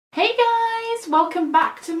welcome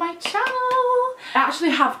back to my channel. I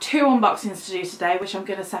actually have two unboxings to do today, which I'm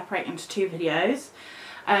going to separate into two videos.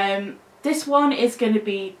 This one is going to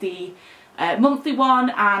be the monthly one,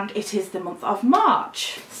 and it is the month of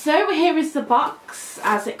March. So here is the box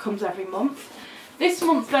as it comes every month. This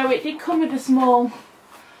month though, it did come with a small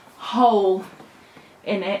hole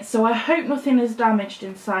in it, so I hope nothing is damaged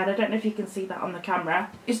inside. I don't know if you can see that on the camera.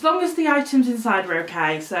 As long as the items inside are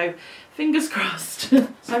okay, so fingers crossed. So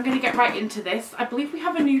I'm going to get right into this. I believe we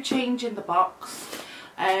have a new change in the box,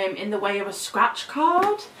 in the way of a scratch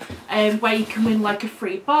card, where you can win like a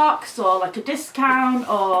free box or like a discount,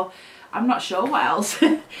 or I'm not sure what else.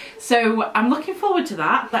 So I'm looking forward to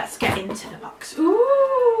that. Let's get into the box.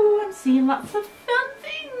 Ooh, I'm seeing lots of fun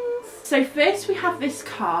things. So first we have this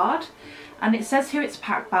card, and it says who it's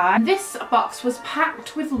packed by. This box was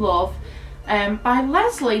packed with love by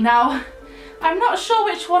Leslie. Now, I'm not sure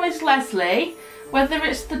which one is Leslie, whether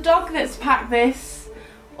it's the dog that's packed this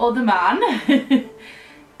or the man.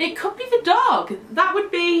 It could be the dog. That would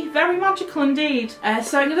be very magical indeed.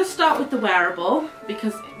 So I'm going to start with the wearable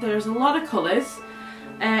because there's a lot of colours.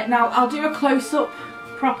 Now I'll do a close-up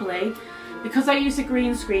properly because I use a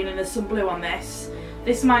green screen and there's some blue on this.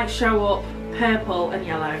 This might show up purple and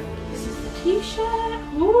yellow. This is the t-shirt.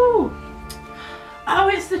 Ooh! Oh,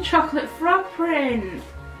 it's the chocolate frog print.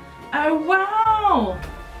 Oh wow!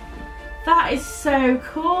 That is so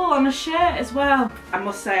cool on a shirt as well. I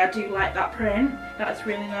must say I do like that print. That's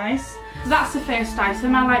really nice. So that's the first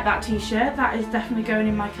item. I like that t-shirt. That is definitely going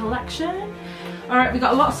in my collection. Alright, we've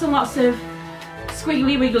got lots and lots of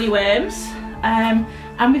squiggly wiggly worms. And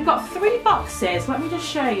we've got 3 boxes. Let me just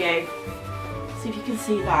show you. See if you can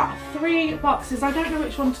see that. 3 boxes. I don't know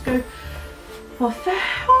which one to go for first.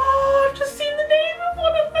 Oh, I've just seen the name of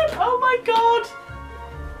one of them. Oh my god.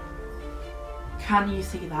 Can you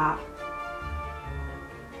see that?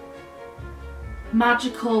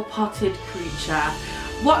 Magical potted creature.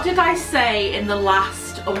 What did I say in the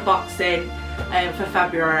last unboxing for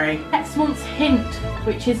February? Next month's hint,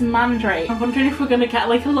 which is mandrake. I'm wondering if we're going to get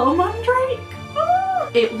like a little mandrake.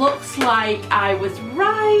 Oh, it looks like I was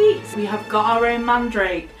right. We have got our own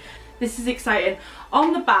mandrake. This is exciting.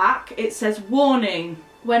 On the back it says, warning,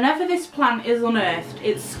 whenever this plant is unearthed,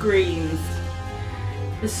 it screams.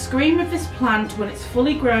 The scream of this plant when it's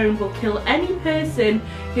fully grown will kill any person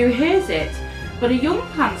who hears it. But a young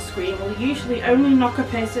plant's scream will usually only knock a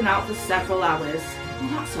person out for several hours. Well,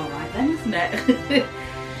 that's alright then, isn't it?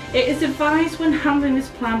 It is advised when handling this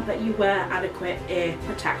plant that you wear adequate ear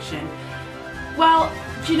protection. Well,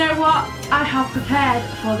 do you know what? I have prepared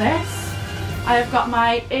for this. I have got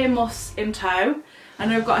my ear muffs in tow. I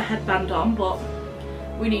know I've got a headband on, but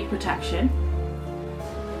we need protection.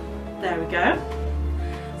 There we go.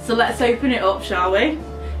 So let's open it up, shall we?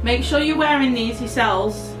 Make sure you're wearing these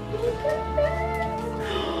yourselves.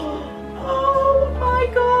 Oh my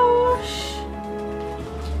gosh!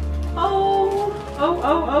 Oh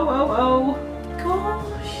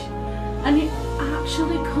gosh! And it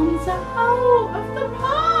actually comes out of the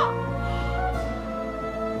pot!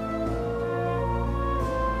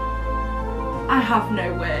 I have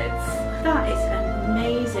no words. That is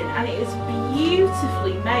amazing, and it is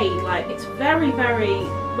beautifully made. Like, it's very, very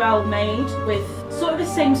well made with sort of the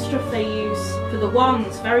same stuff they use for the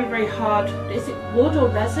wands. Very, very hard. Is it wood or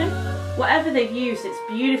resin? Whatever they've used, it's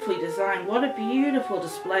beautifully designed. What a beautiful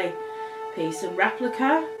display piece and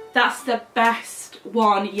replica. That's the best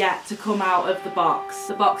one yet to come out of the box.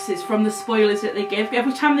 The boxes from the spoilers that they give.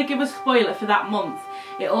 Every time they give a spoiler for that month,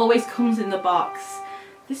 it always comes in the box.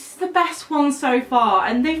 This is the best one so far,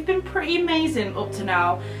 and they've been pretty amazing up to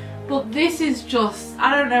now. But this is just,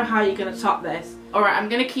 I don't know how you're going to top this. Alright, I'm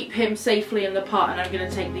going to keep him safely in the pot, and I'm going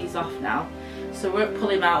to take these off now. So we won't pull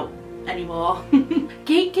him out anymore.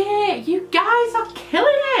 Geekgear, you guys are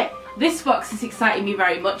killing it! This box is exciting me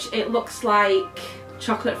very much. It looks like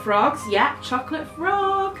chocolate frogs. Yeah, chocolate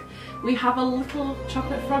frog. We have a little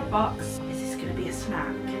chocolate frog box. Is this going to be a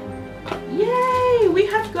snack? Yay! We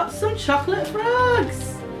have got some chocolate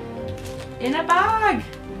frogs in a bag.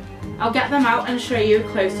 I'll get them out and show you a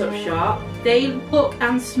close-up shot. They look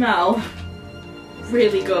and smell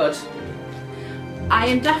really good. I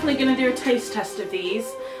am definitely going to do a taste test of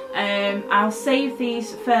these. I'll save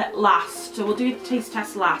these for last, so we'll do the taste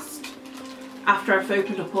test last after I've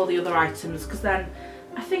opened up all the other items, because then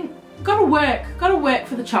I think gotta work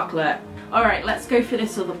for the chocolate. Alright, let's go for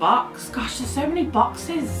this other box. Gosh, there's so many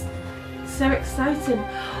boxes. So exciting.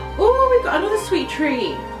 Oh, we've got another sweet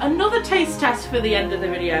treat. Another taste test for the end of the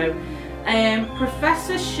video.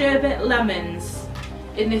 Professor Sherbet Lemons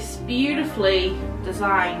in this beautifully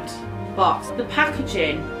designed box. The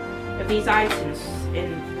packaging of these items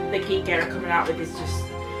in the Geekgear are coming out with is just,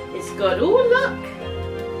 it's good. Oh look!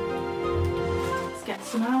 Let's get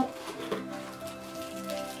some out.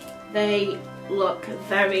 They look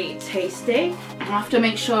very tasty. I have to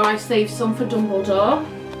make sure I save some for Dumbledore. Although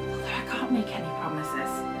I can't make any promises.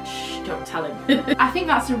 Shh, don't tell him. I think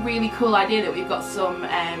that's a really cool idea that we've got some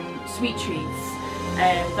sweet treats.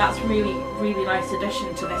 That's really, really nice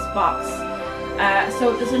addition to this box.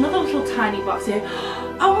 So there's another little tiny box here.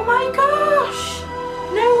 Oh my gosh!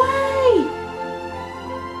 No way!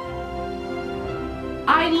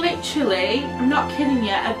 I literally, I'm not kidding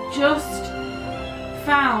you, I've just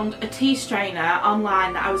found a tea strainer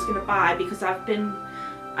online that I was going to buy because I've been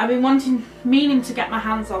meaning to get my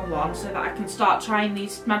hands on one so that I can start trying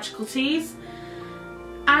these magical teas.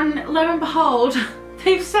 And lo and behold,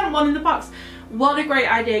 they've sent one in the box. What a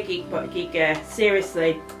great idea, Geekgear.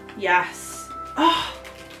 Seriously, yes.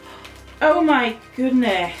 Oh my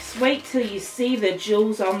goodness. Wait till you see the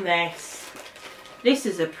jewels on this. This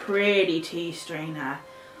is a pretty tea strainer.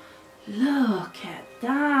 Look at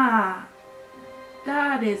that.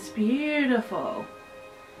 That is beautiful.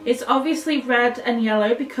 It's obviously red and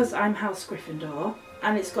yellow because I'm House Gryffindor.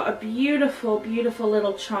 And it's got a beautiful, beautiful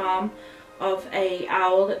little charm of a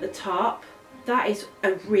owl at the top. That is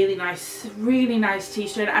a really nice tea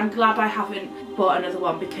strainer. I'm glad I haven't bought another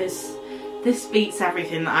one because this beats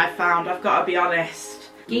everything that I've found, I've got to be honest.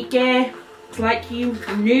 Geekgear, it's like you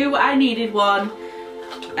knew I needed one,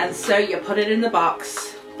 and so you put it in the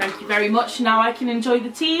box. Thank you very much. Now I can enjoy the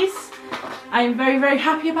teas. I'm very, very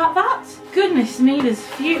happy about that. Goodness me, there's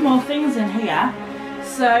a few more things in here.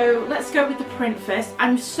 So let's go with the print first.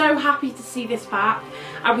 I'm so happy to see this back.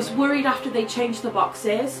 I was worried after they changed the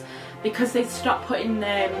boxes because they stopped putting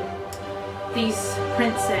these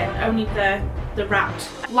prints in, only the wrapped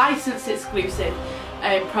licensed exclusive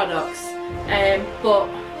products. But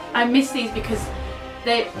I miss these because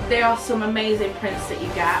they are some amazing prints that you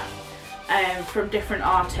get from different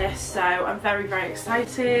artists, so I'm very, very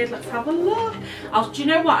excited. Let's have a look. Do you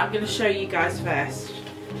know what? I'm going to show you guys first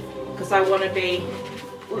because I want to be,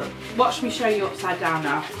 watch me show you upside down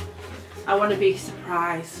now. I want to be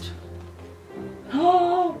surprised.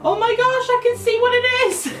 Oh my gosh, I can see what it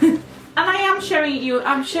is. And I am showing you,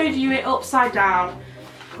 I'm showing you it upside down.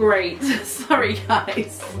 Great. Sorry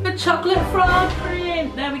guys. The chocolate frog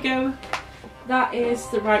print. There we go. That is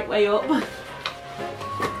the right way up.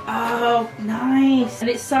 Oh, nice. And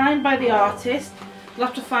it's signed by the artist. We'll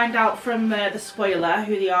have to find out from the spoiler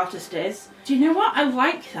who the artist is. Do you know what? I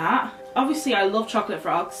like that. Obviously I love chocolate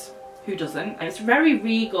frogs. Who doesn't? And it's very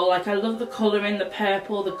regal. Like, I love the colouring, the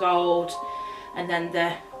purple, the gold, and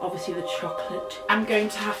then obviously the chocolate. I'm going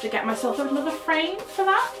to have to get myself another frame for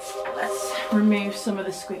that. Let's remove some of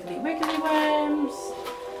the squiggly wiggly worms.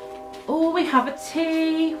 Oh, we have a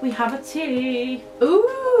tea. We have a tea.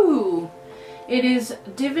 Ooh, it is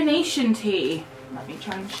divination tea. Let me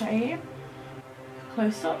try and show you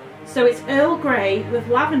close up. So it's Earl Grey with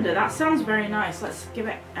lavender. That sounds very nice. Let's give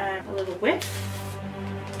it a little whiff.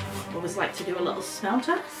 Always like to do a little smell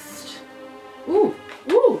test. Ooh,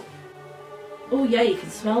 ooh. Oh yeah, you can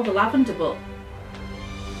smell the lavender, but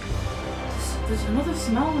there's another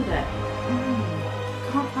smell with it.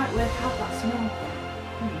 Can't quite work out that smell.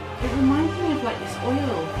 It reminds me of like this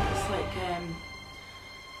oil. It's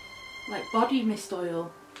like body mist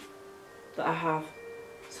oil that I have.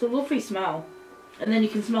 It's a lovely smell. And then you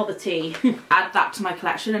can smell the tea. Add that to my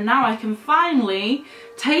collection, and now I can finally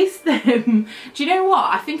taste them. Do you know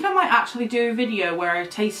what? I think I might actually do a video where I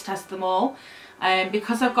taste test them all,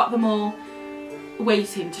 because I've got them all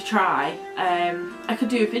waiting to try. I could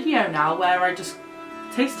do a video now where I just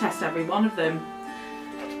taste test every one of them.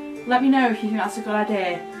 Let me know if you think that's a good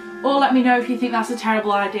idea, or let me know if you think that's a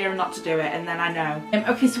terrible idea and not to do it, and then I know.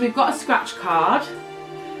 Okay, so we've got a scratch card.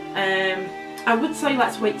 I would say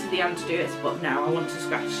let's wait till the end to do this, but no, I want to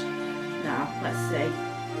scratch now. Let's see.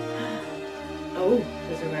 Oh,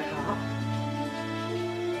 there's a red heart.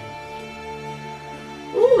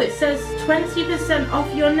 Oh, it says 20%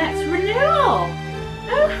 off your next renewal.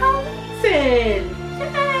 Oh, how amazing!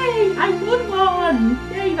 Yay! I won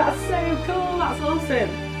one! Yay, that's so cool, that's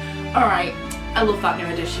awesome. Alright, I love that new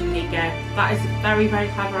edition, Geekgear. That is a very, very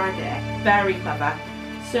clever idea. Very clever.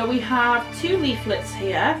 So we have 2 leaflets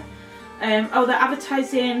here. Oh, they're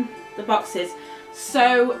advertising the boxes.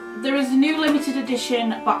 So there is a new limited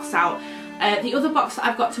edition box out. The other box that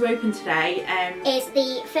I've got to open today is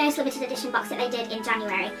the first limited edition box that they did in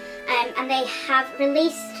January. And they have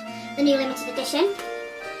released the new limited edition,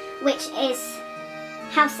 which is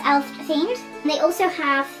House Elf themed. And they also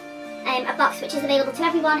have a box which is available to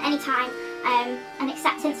everyone anytime, an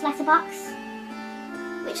acceptance letterbox,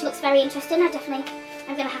 which looks very interesting. I definitely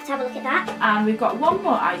I'm going to have a look at that. And we've got one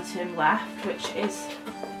more item left, which is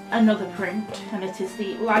another print, and it is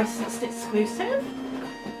the licensed exclusive.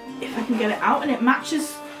 If I can get it out, and it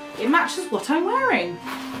matches what I'm wearing.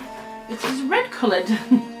 It is red coloured.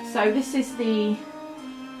 So this is the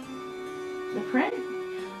print,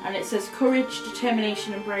 and it says courage,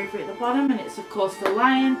 determination and bravery at the bottom, and it's of course the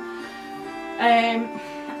lion.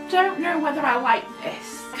 I don't know whether I like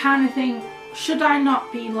this. Kind of think, should I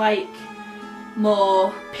not be like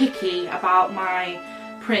more picky about my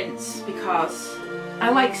prints, because I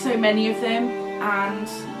like so many of them and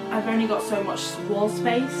I've only got so much wall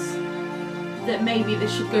space, that maybe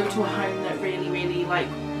this should go to a home that really like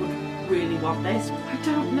would really want this. I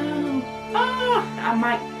don't know. I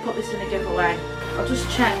might put this in a giveaway. I'll just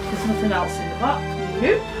check there's nothing else in the box.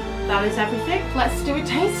 Nope, that is everything. Let's do a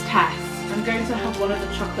taste test. I'm going to have one of the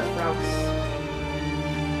chocolate frogs.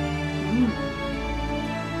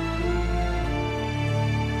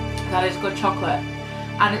 That is good chocolate,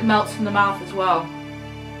 and it melts in the mouth as well.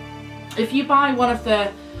 If you buy one of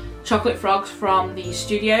the chocolate frogs from the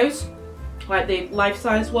studios, like the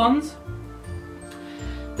life-size ones,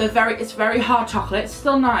 it's very hard chocolate. It's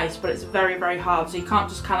still nice, but it's very hard, so you can't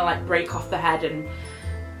just kind of like break off the head and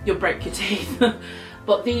you'll break your teeth.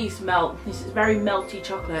 But these melt. This is very melty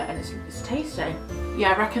chocolate, and it's tasty.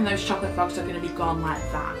 Yeah, I reckon those chocolate frogs are going to be gone like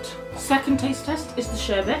that. Second taste test is the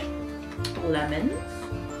sherbet. Lemons.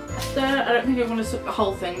 Third, I don't think I want to suck the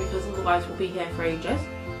whole thing, because otherwise we'll be here for ages.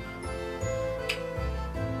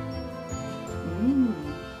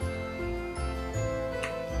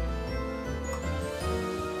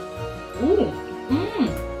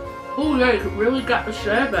 Oh yeah, you can really get the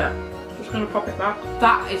sherbet. Just gonna pop it back.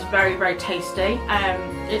 That is very tasty.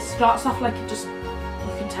 It starts off like you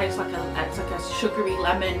can taste like it's like a sugary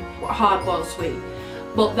lemon, hard boiled sweet.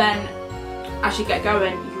 But then as you get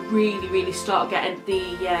going, you really start getting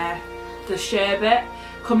the sherbet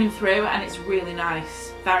coming through, and it's really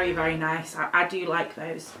nice. Very nice. I do like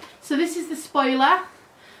those. So this is the spoiler.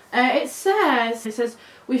 It says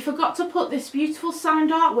we forgot to put this beautiful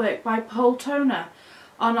signed artwork by Paul Toner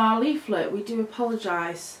on our leaflet. We do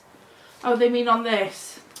apologise. Oh, they mean on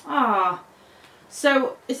this.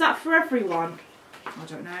 So is that for everyone? I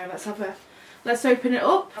don't know. Let's open it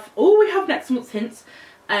up. Oh, we have next month's hints.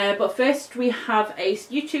 But first we have a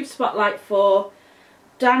YouTube spotlight for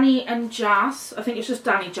Danny and Jazz. I think it's just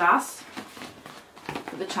Danny Jazz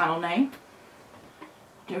for the channel name.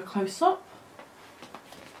 Do a close up.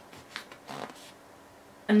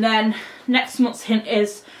 And then next month's hint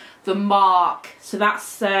is the mark. So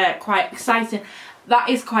that's quite exciting. That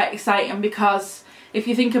is quite exciting, because if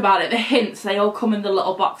you think about it, the hints, they all come in the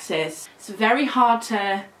little boxes. It's very hard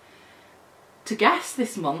to guess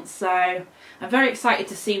this month, so I'm very excited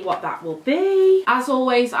to see what that will be. As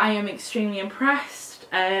always, I am extremely impressed.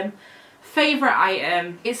 Favourite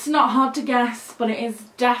item, it's not hard to guess, but it is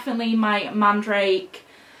definitely my mandrake.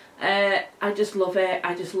 I just love it.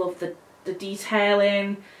 I just love the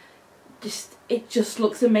detailing. It just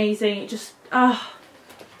looks amazing.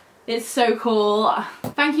 It's so cool.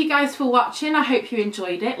 Thank you guys for watching. I hope you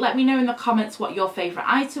enjoyed it. Let me know in the comments what your favourite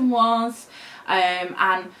item was,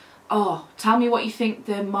 and tell me what you think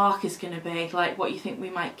the mark is going to be, like what you think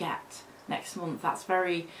we might get next month. That's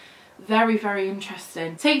very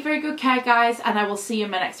interesting. Take very good care, guys, and I will see you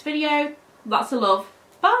in my next video. Lots of love.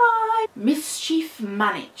 Bye. Mischief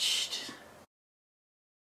managed.